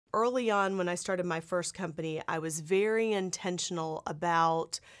early on when I started my first company, I was very intentional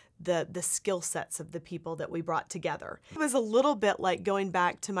about the skill sets of the people that we brought together. It was a little bit like going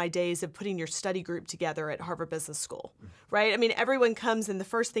back to my days of putting your study group together at Harvard Business School, right? I mean, everyone comes and the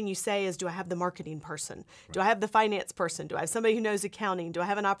first thing you say is, do I have the marketing person? Do I have the finance person? Do I have somebody who knows accounting? Do I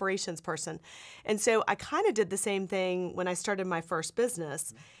have an operations person? And so I kind of did the same thing when I started my first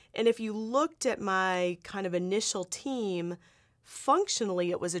business. And if you looked at my kind of initial team, functionally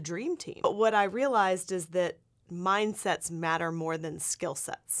it was a dream team. But what I realized is that mindsets matter more than skill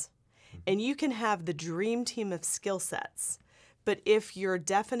sets. And you can have the dream team of skill sets, but if your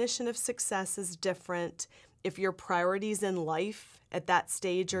definition of success is different, if your priorities in life at that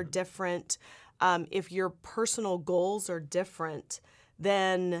stage are different, if your personal goals are different,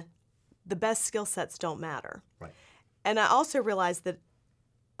 then the best skill sets don't matter. Right. And I also realized that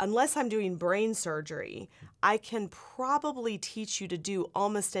unless I'm doing brain surgery, I can probably teach you to do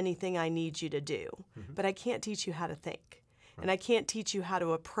almost anything I need you to do, but I can't teach you how to think. And I can't teach you how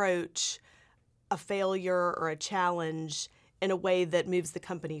to approach a failure or a challenge in a way that moves the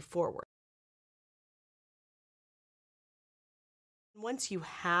company forward. Once you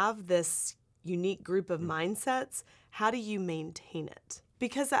have this unique group of mindsets, how do you maintain it?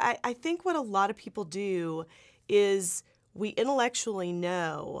 Because I think what a lot of people do is we intellectually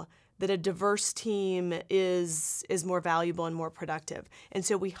know that a diverse team is more valuable and more productive. And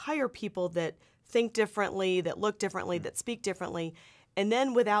so we hire people that think differently, that look differently, that speak differently, and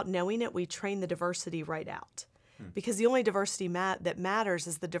then without knowing it, we train the diversity right out. Because the only diversity that matters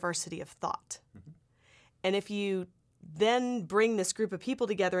is the diversity of thought. And if you then bring this group of people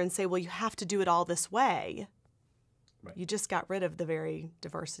together and say, well, you have to do it all this way, you just got rid of the very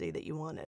diversity that you wanted.